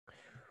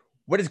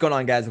What is going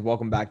on, guys?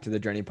 Welcome back to the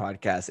Journey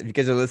Podcast. If you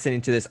guys are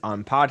listening to this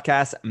on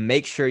podcast,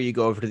 make sure you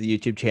go over to the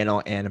YouTube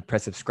channel and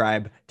press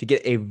subscribe to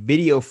get a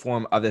video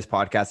form of this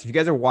podcast. If you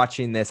guys are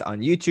watching this on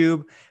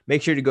YouTube,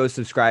 make sure to go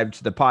subscribe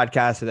to the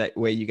podcast so that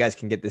way you guys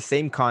can get the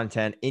same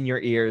content in your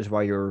ears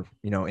while you're,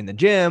 in the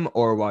gym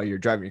or while you're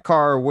driving your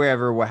car or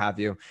wherever, what have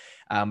you.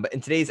 But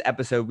in today's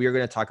episode, we are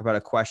going to talk about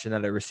a question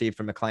that I received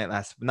from a client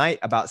last night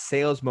about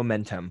sales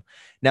momentum.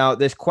 Now,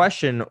 this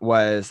question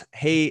was,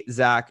 hey,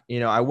 Zach,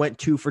 I went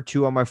 2 for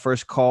 2 on my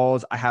first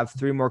calls. I have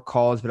 3 more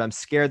calls, but I'm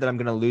scared that I'm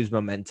going to lose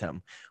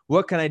momentum.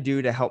 What can I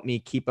do to help me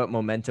keep up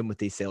momentum with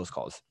these sales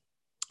calls?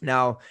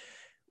 Now,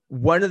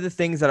 one of the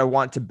things that I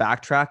want to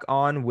backtrack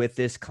on with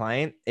this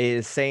client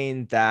is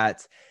saying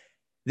that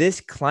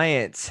this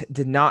client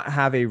did not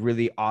have a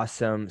really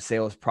awesome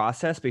sales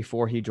process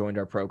before he joined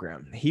our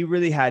program. He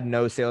really had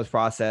no sales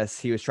process.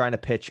 He was trying to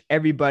pitch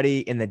everybody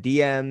in the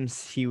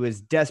DMs. He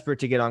was desperate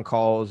to get on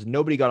calls.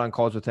 Nobody got on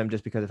calls with him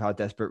just because of how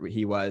desperate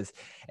he was.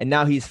 And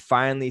now he's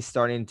finally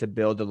starting to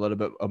build a little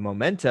bit of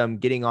momentum,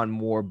 getting on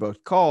more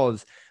both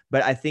calls.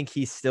 But I think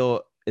he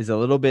still is a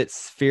little bit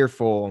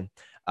fearful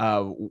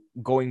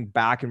going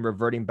back and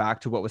reverting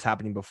back to what was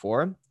happening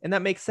before. And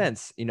that makes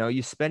sense.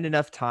 You spend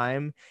enough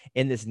time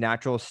in this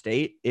natural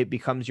state, it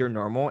becomes your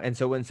normal. And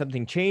so when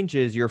something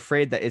changes, you're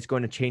afraid that it's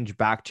going to change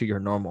back to your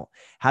normal.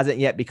 Hasn't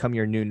yet become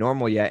your new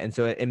normal yet. And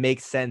so it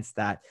makes sense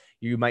that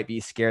you might be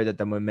scared that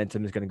the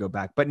momentum is going to go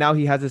back. But now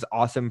he has this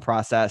awesome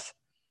process.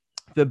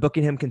 Been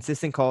booking him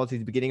consistent calls.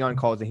 He's been getting on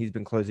calls and he's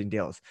been closing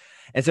deals.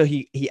 And so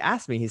he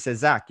asked me, he says,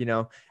 Zach,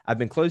 I've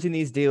been closing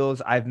these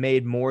deals. I've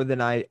made more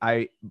than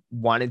I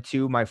wanted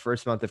to my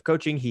first month of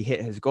coaching. He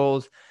hit his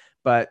goals,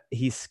 but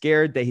he's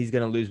scared that he's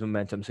going to lose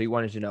momentum. So he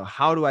wanted to know,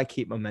 how do I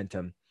keep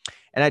momentum?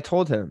 And I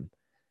told him,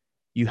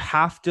 you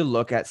have to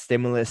look at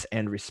stimulus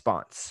and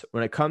response.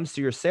 When it comes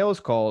to your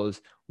sales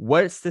calls,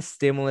 what's the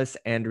stimulus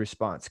and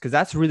response? Because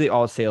that's really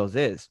all sales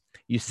is.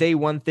 You say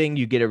one thing,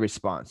 you get a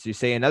response. You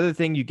say another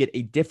thing, you get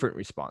a different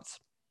response.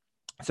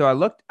 So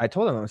I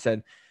told him, I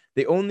said,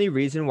 the only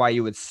reason why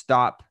you would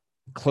stop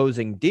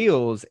closing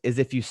deals is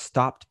if you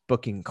stopped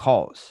booking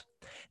calls.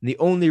 And the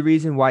only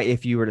reason why,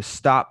 if you were to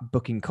stop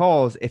booking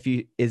calls, if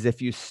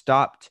you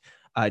stopped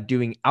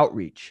doing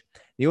outreach.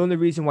 The only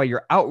reason why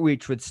your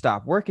outreach would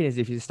stop working is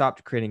if you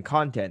stopped creating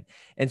content.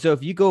 And so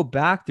if you go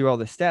back through all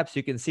the steps,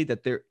 you can see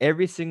that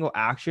every single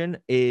action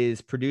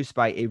is produced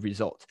by a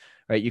result,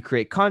 right? You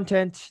create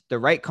content, the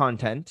right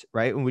content,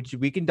 right? Which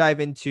we can dive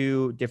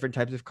into different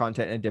types of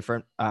content in a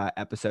different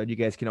episode. You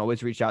guys can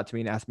always reach out to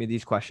me and ask me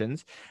these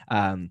questions.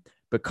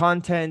 But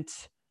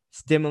content,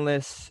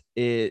 stimulus,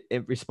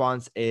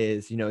 response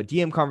is, a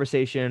DM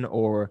conversation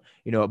or,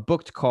 a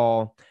booked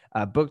call.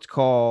 Booked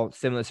call,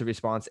 stimulus and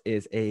response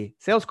is a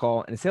sales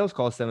call, and a sales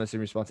call, stimulus and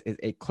response is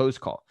a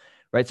closed call,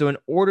 right? So in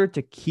order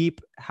to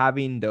keep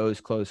having those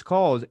closed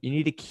calls, you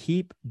need to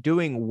keep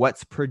doing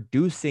what's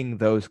producing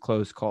those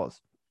closed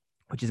calls,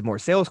 which is more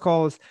sales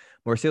calls.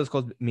 More sales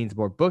calls means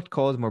more booked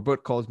calls. More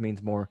booked calls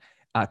means more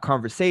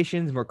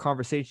conversations. More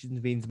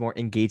conversations means more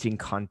engaging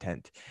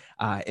content.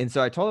 And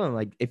so I told him,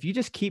 like, if you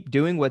just keep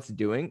doing what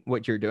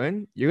you're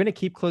doing, you're going to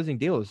keep closing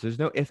deals. There's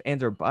no ifs,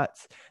 ands, or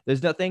buts.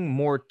 There's nothing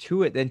more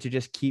to it than to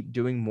just keep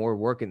doing more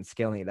work and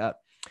scaling it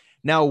up.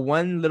 Now,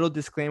 one little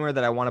disclaimer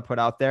that I want to put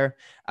out there.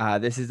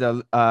 This is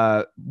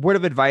a word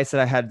of advice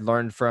that I had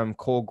learned from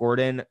Cole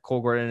Gordon.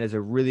 Cole Gordon is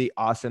a really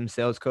awesome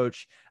sales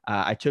coach.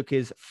 I took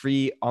his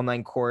free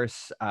online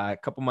course a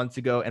couple months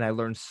ago, and I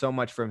learned so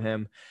much from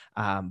him.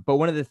 But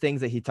one of the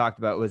things that he talked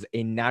about was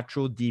a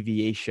natural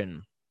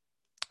deviation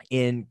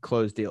in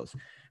closed deals,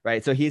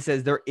 right? So he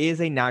says there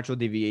is a natural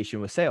deviation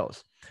with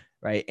sales,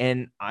 right?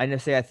 And I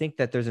think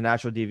that there's a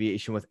natural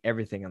deviation with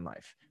everything in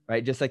life,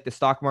 right? Just like the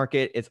stock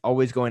market, it's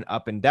always going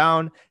up and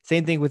down.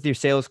 Same thing with your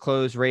sales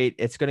close rate.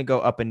 It's going to go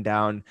up and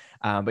down.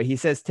 But he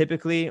says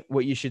typically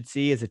what you should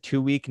see is a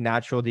 2-week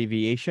natural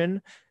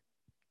deviation,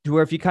 to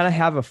where if you kind of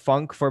have a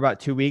funk for about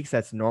 2 weeks,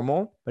 that's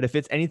normal. But if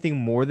it's anything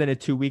more than a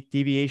 2-week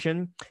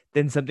deviation,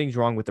 then something's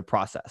wrong with the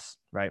process,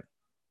 right?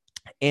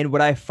 And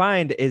what I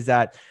find is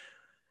that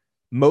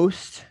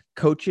most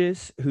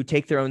coaches who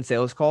take their own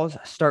sales calls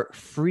start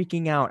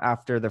freaking out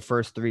after the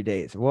first 3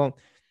 days. Well,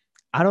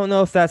 I don't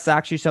know if that's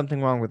actually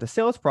something wrong with the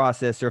sales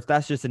process or if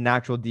that's just a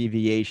natural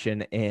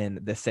deviation in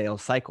the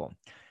sales cycle,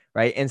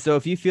 right? And so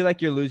if you feel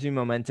like you're losing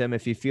momentum,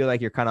 if you feel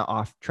like you're kind of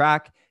off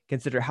track,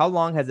 consider how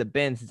long has it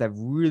been since I've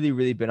really,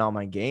 really been on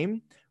my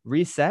game,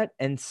 reset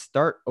and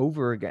start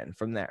over again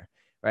from there,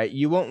 right?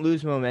 You won't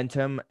lose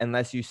momentum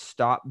unless you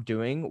stop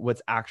doing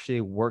what's actually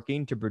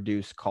working to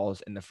produce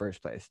calls in the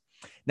first place.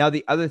 Now,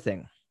 the other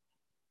thing,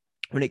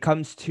 when it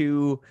comes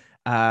to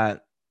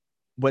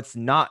what's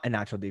not a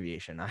natural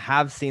deviation, I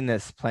have seen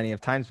this plenty of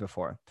times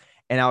before,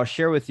 and I'll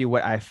share with you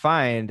what I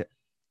find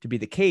to be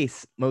the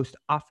case most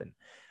often.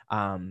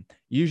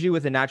 Usually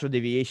with a natural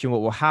deviation,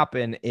 what will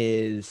happen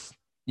is,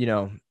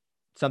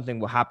 something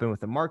will happen with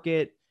the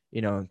market.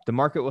 The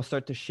market will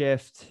start to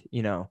shift.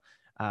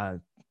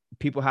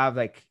 People have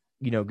like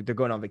they're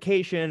going on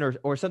vacation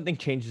or something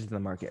changes in the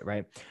market,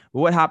 right? But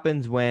what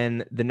happens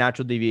when the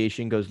natural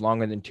deviation goes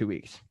longer than 2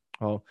 weeks?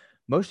 Well,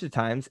 most of the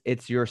times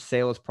it's your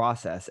sales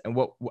process. And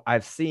what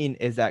I've seen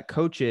is that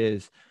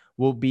coaches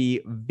will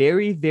be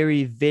very,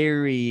 very,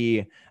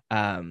 very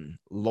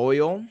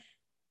loyal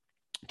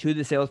to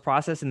the sales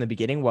process in the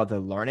beginning while they're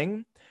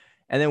learning.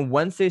 And then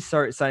once they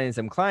start signing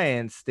some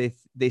clients,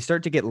 they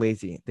start to get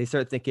lazy. They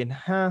start thinking,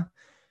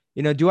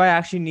 do I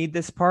actually need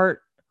this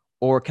part,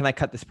 or can I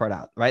cut this part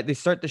out? Right? They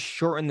start to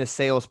shorten the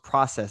sales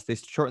process. They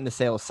shorten the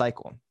sales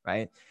cycle,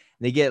 right?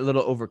 They get a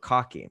little over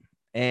cocky,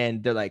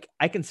 and they're like,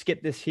 I can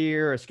skip this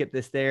here or skip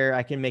this there.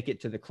 I can make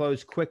it to the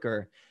close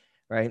quicker,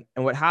 right?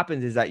 And what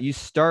happens is that you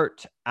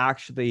start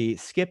actually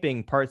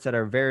skipping parts that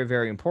are very,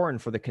 very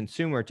important for the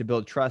consumer to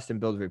build trust and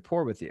build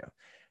rapport with you,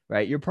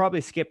 right? You're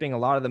probably skipping a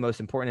lot of the most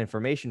important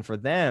information for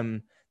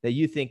them that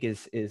you think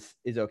is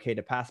okay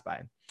to pass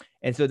by.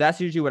 And so that's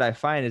usually what I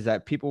find is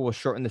that people will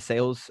shorten the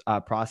sales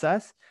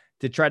process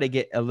to try to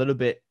get a little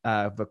bit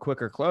of a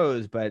quicker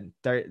close, but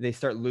they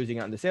start losing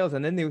out in the sales,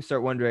 and then they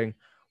start wondering,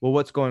 well,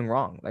 what's going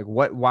wrong? Like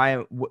why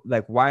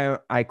am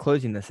I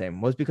closing the same?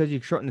 Well, it's because you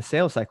shorten the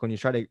sales cycle and you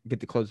try to get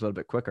the close a little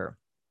bit quicker.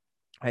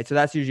 Right. So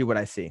that's usually what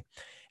I see.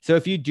 So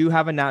if you do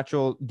have a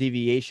natural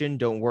deviation,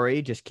 don't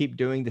worry. Just keep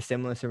doing the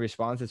stimulus and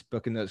responses,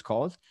 booking those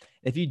calls.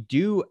 If you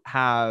do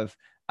have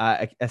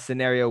a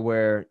scenario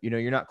where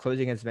you're not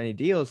closing as many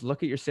deals,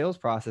 look at your sales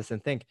process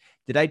and think,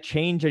 did I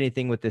change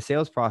anything with the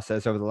sales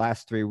process over the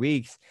last 3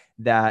 weeks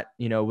that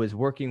was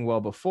working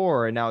well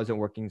before and now isn't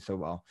working so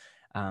well?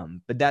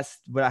 But that's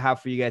what I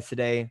have for you guys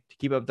today. To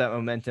keep up that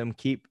momentum,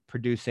 keep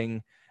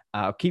producing,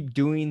 keep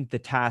doing the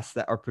tasks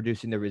that are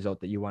producing the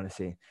result that you want to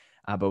see.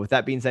 But with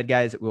that being said,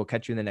 guys, we'll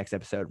catch you in the next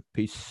episode.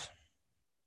 Peace.